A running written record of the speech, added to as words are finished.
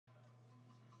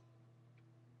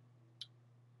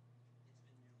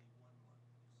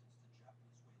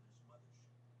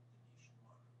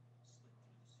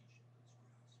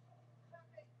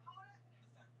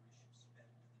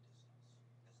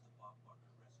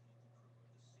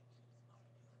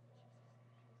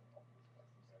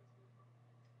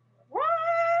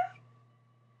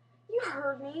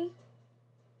heard me.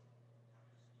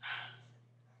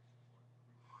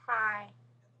 Hi.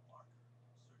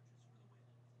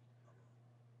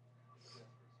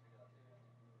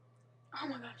 Oh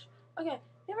my gosh. Okay,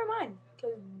 never mind.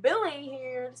 Because Billy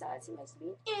here decides he wants to be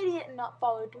an idiot and not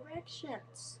follow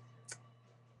directions.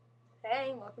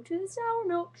 Hey, welcome to the Sour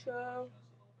Milk Show.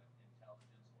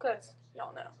 Because,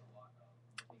 y'all know,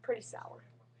 I'm pretty sour.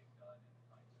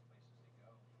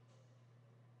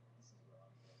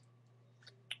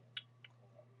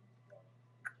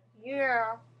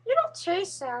 Yeah, you don't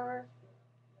taste sour.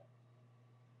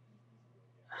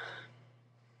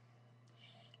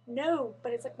 No,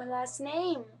 but it's like my last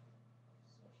name.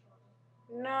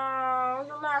 No,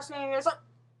 your last name is like...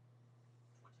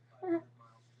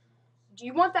 Do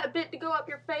you want that bit to go up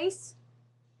your face?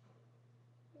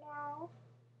 No.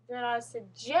 Then I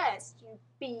suggest you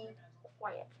be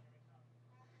quiet.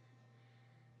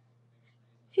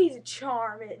 He's a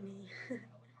charm, isn't he?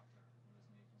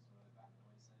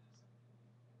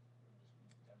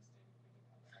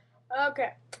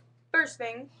 Okay, first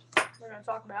thing we're going to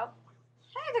talk about.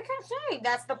 Hey, they can't say.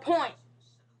 That's the point.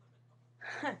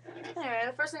 Anyway,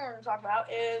 the first thing we're going to talk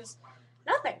about is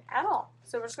nothing at all.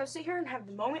 So we're just going to sit here and have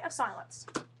the moment of silence.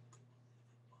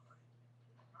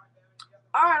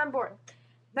 Alright, I'm bored.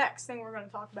 Next thing we're going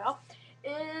to talk about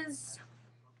is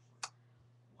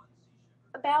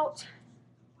about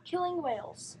killing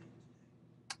whales.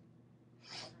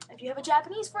 If you have a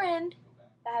Japanese friend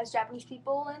that has Japanese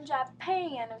people in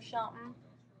Japan or something,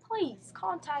 please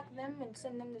contact them and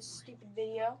send them this stupid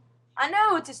video. I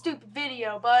know it's a stupid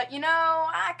video, but you know,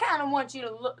 I kind of want you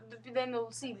to look, then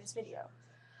they'll see this video.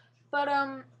 But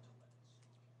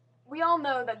we all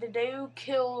know that they do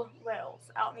kill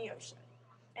whales out in the ocean.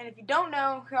 And if you don't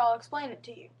know, here I'll explain it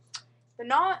to you. They're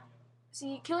not,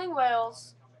 see, killing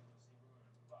whales,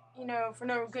 you know, for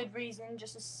no good reason,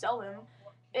 just to sell them,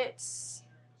 it's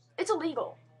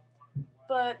illegal.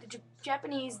 But the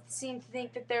Japanese seem to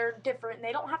think that they're different and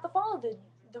they don't have to follow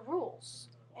the rules.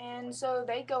 And so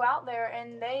they go out there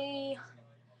and they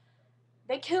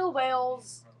kill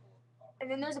whales, and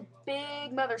then there's a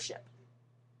big mothership.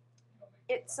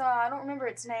 It's, I don't remember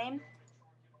its name,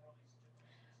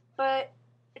 but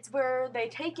it's where they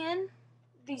take in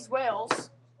these whales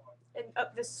and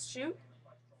up this chute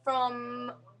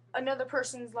from another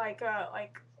person's, like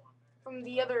from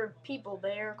the other people.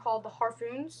 They're called the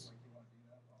harpoons,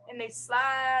 and they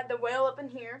slide the whale up in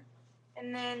here,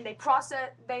 and then they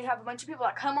process. They have a bunch of people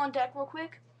that come on deck real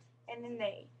quick, and then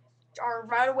they are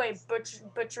right away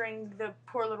butchering the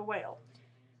poor little whale.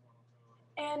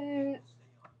 And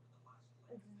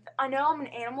I know I'm an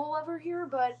animal lover here,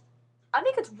 but I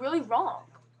think it's really wrong.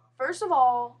 First of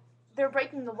all, they're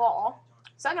breaking the law.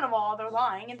 Second of all, they're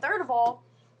lying. And third of all,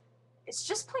 it's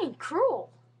just plain cruel.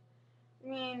 I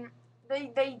mean,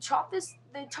 they chop the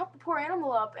poor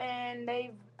animal up and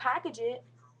they package it,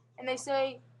 and they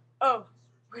say, oh,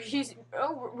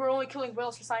 we're only killing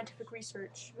whales for scientific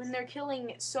research, when they're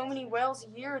killing so many whales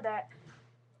a year that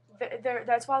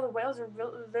that's why the whales are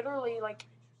literally like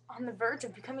on the verge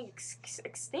of becoming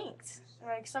extinct,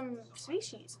 like some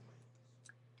species.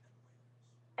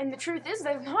 And the truth is,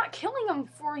 they're not killing them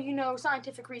for, you know,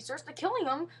 scientific research. They're killing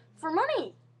them for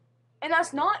money, and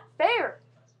that's not fair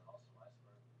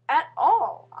at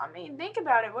all. I mean, think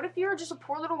about it. What if you're just a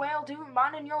poor little whale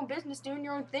minding your own business, doing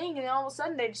your own thing, and then all of a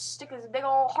sudden they just stick this big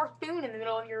old harpoon in the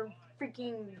middle of your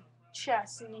freaking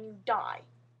chest, and then you die?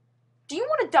 Do you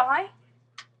want to die?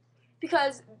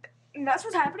 Because that's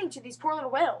what's happening to these poor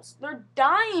little whales. They're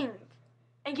dying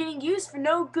and getting used for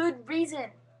no good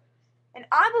reason. And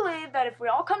I believe that if we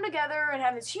all come together and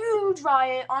have this huge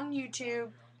riot on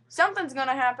YouTube, something's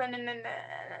gonna happen, and then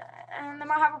they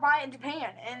might have a riot in Japan,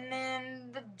 and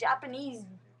then the Japanese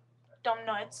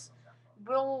dumbnuts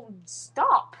will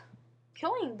stop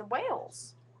killing the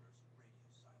whales.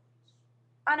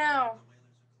 I know,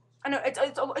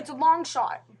 it's a long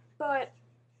shot, but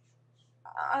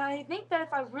I think that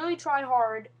if I really try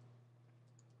hard,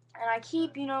 and I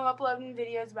keep, you know, uploading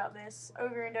videos about this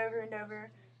over and over and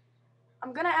over,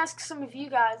 I'm gonna ask some of you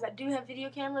guys that do have video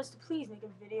cameras to please make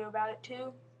a video about it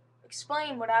too.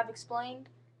 Explain what I've explained,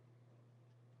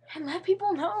 and let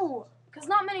people know, because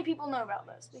not many people know about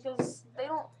this, because they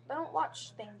don't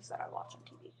watch things that I watch on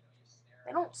TV.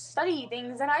 They don't study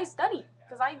things that I study,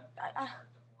 because I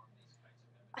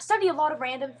study a lot of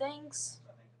random things,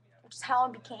 which is how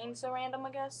I became so random,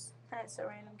 I guess. It's so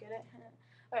random, get it?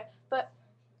 Okay, but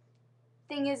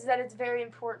thing is that it's very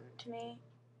important to me,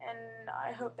 and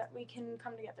I hope that we can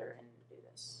come together and do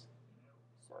this.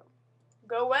 So,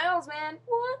 go whales, man!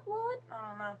 What? I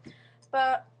don't know.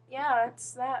 But, yeah,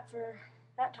 that's that for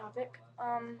that topic.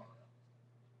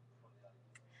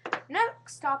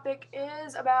 Next topic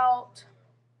is about,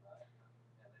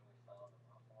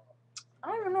 I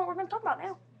don't even know what we're going to talk about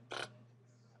now.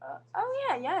 Oh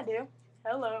yeah, I do.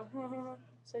 Hello.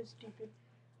 So stupid.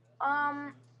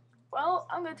 Well,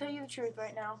 I'm going to tell you the truth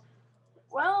right now.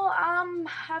 Well, I'm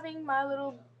having my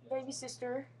little baby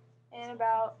sister in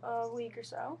about a week or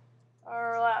so.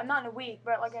 Or not in a week,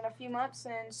 but like in a few months,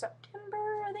 in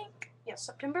September, I think. Yes,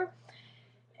 September.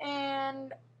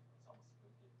 And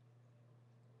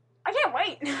I can't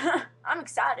wait. I'm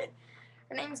excited.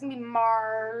 Her name's gonna be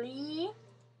Marley.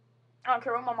 I don't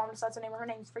care what my mom decides to name her. Her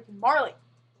name's freaking Marley.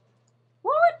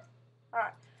 What?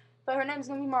 Alright. But her name's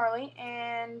gonna be Marley,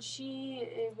 and she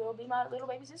will be my little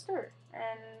baby sister.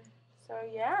 And so,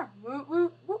 yeah. Whoop,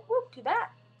 whoop, whoop, whoop to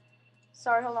that.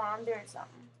 Sorry, hold on. I'm doing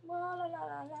something.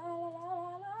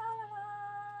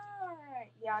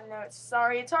 Yeah, I know. It's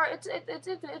sorry. It's hard. It's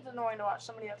annoying to watch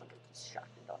somebody that's like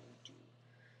distracted on YouTube.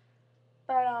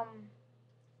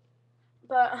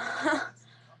 But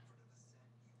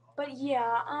but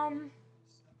yeah.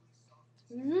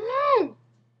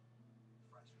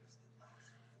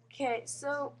 Okay,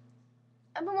 so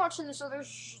I've been watching this other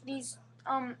this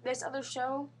other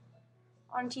show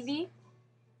on TV.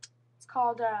 It's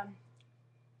called God,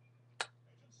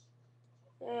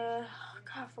 I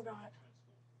forgot.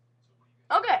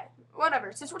 Okay,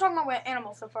 whatever. Since we're talking about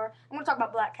animals so far, I'm gonna talk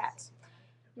about black cats.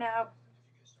 Now,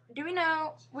 do we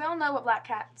know? We all know what black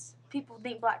cats. People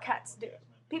think black cats do.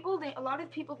 A lot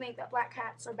of people think that black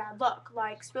cats are bad luck,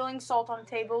 like spilling salt on a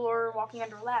table or walking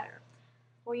under a ladder.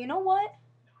 Well, you know what?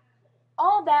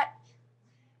 All that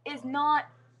is not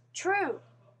true.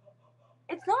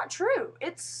 It's not true.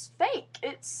 It's fake.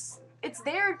 It's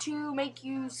there to make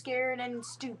you scared and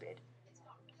stupid.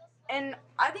 And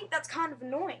I think that's kind of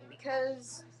annoying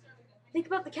because think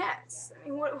about the cats. I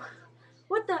mean,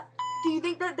 what the do you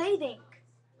think that they think?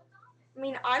 I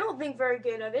mean, I don't think very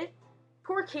good of it.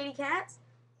 Poor kitty cats.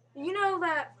 You know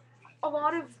that a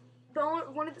lot of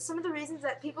some of the reasons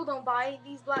that people don't buy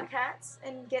these black cats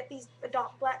and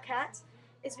adopt black cats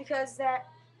is because that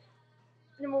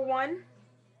number one,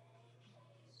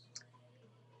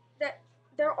 that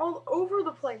they're all over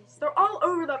the place. They're all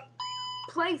over the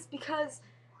place because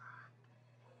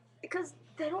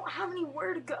they don't have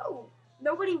anywhere to go.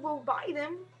 Nobody will buy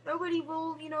them. Nobody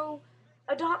will,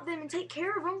 adopt them and take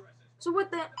care of them. So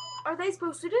what are they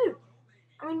supposed to do?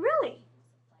 I mean, really?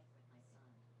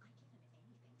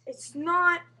 It's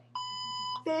not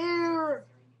fair.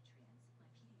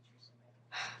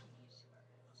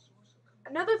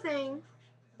 Another thing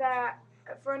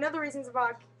for another reasons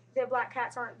why the black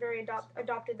cats aren't very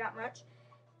adopted that much,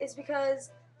 is because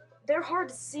they're hard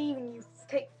to see when you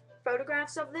take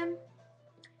photographs of them,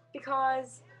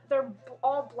 because they're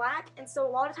all black, and so a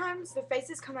lot of times their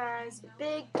faces come as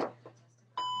big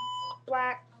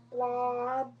black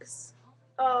blobs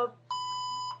of,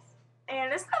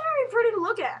 and it's not very pretty to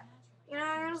look at. You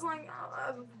know, you're just like,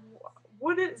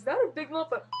 what is that? A big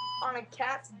lump on a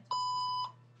cat's?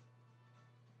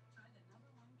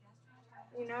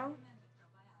 You know,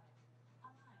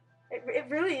 it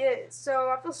really is. So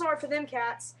I feel sorry for them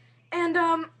cats. And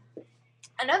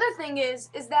another thing is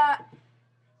that,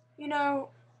 you know,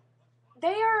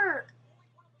 they are,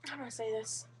 how do I say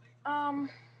this? Well,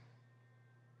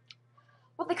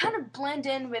 they kind of blend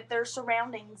in with their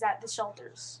surroundings at the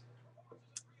shelters.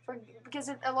 Because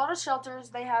at a lot of shelters,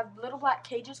 they have little black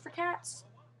cages for cats.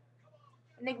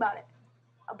 And think about it.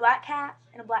 A black cat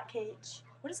in a black cage.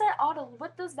 What does that auto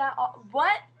look like?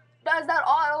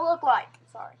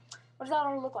 Sorry. What does that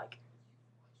auto look like?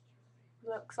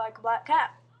 Looks like a black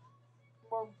cat.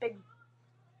 Or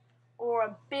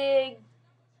a big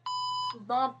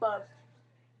lump of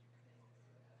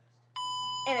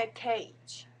in a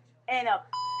cage. In a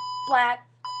black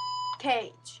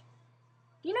cage.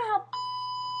 Do you know how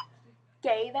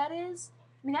gay that is?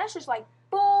 I mean, that's just like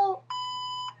bull.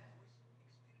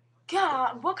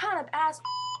 God, what kind of ass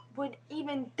would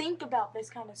even think about this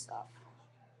kind of stuff?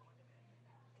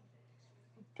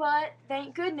 But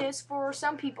thank goodness for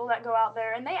some people that go out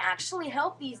there and they actually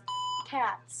help these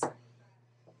cats.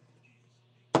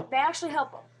 They actually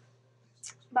help them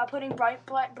by putting bright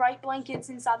blankets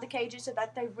inside the cages so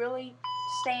that they really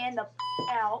stand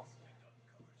out.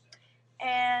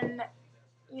 And,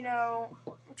 you know,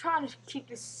 I'm trying to keep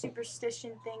this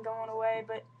superstition thing going away,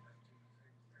 but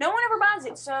no one ever buys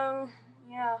it, so,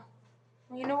 yeah.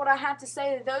 You know what I have to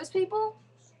say to those people?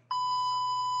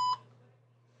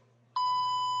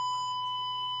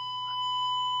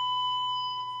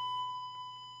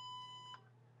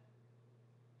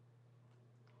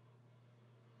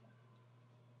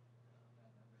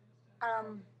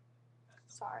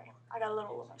 Sorry, I got a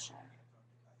little emotional.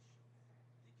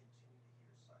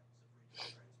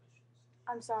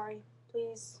 I'm sorry.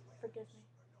 Please forgive me.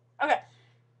 Okay.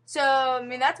 So, I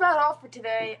mean, that's about all for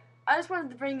today. I just wanted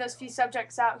to bring those few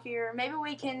subjects out here. Maybe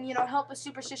we can, help the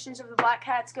superstitions of the black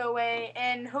cats go away,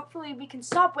 and hopefully we can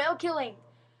stop whale killing.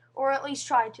 Or at least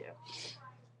try to.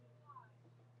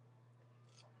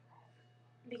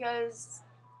 Because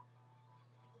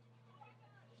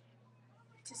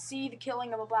to see the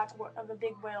killing of a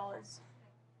big whale is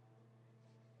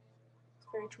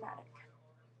very traumatic.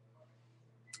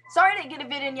 Sorry I didn't get a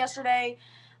vid in yesterday.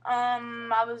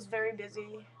 I was very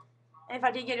busy. And if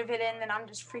I did get a vid in, then I'm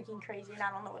just freaking crazy and I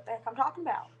don't know what the heck I'm talking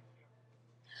about.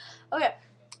 Okay,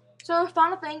 so the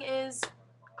final thing is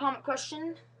comment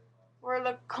question, or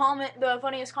the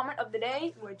funniest comment of the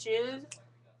day, which is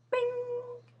bing,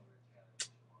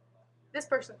 this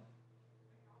person.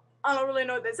 I don't really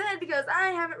know what they said because I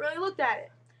haven't really looked at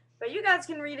it. But you guys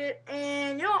can read it,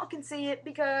 and y'all can see it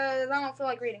because I don't feel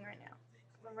like reading right now.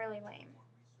 I'm really lame.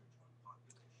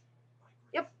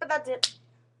 Yep, but that's it.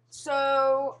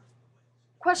 So,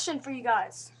 question for you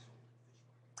guys.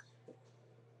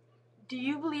 Do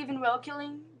you believe in whale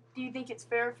killing? Do you think it's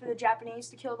fair for the Japanese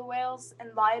to kill the whales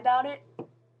and lie about it?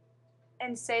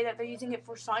 And say that they're using it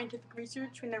for scientific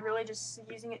research when they're really just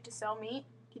using it to sell meat?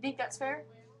 Do you think that's fair?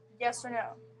 Yes or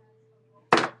no?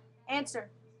 Answer.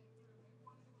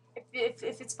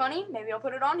 If it's funny, maybe I'll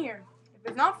put it on here.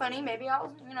 If it's not funny, maybe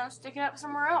I'll stick it up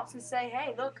somewhere else and say,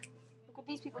 hey, look what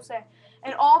these people say.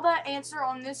 And all that answer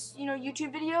on this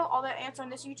YouTube video,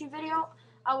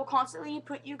 I will constantly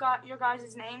put your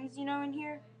guys' names in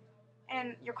here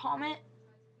and your comment,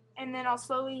 and then I'll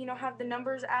slowly have the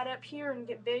numbers add up here and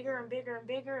get bigger and bigger and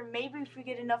bigger. And maybe if we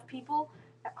get enough people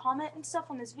that comment and stuff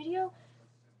on this video,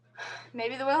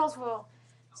 maybe the whales will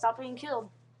stop being killed.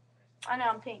 I know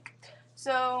I'm pink.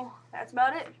 So that's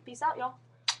about it. Peace out, y'all.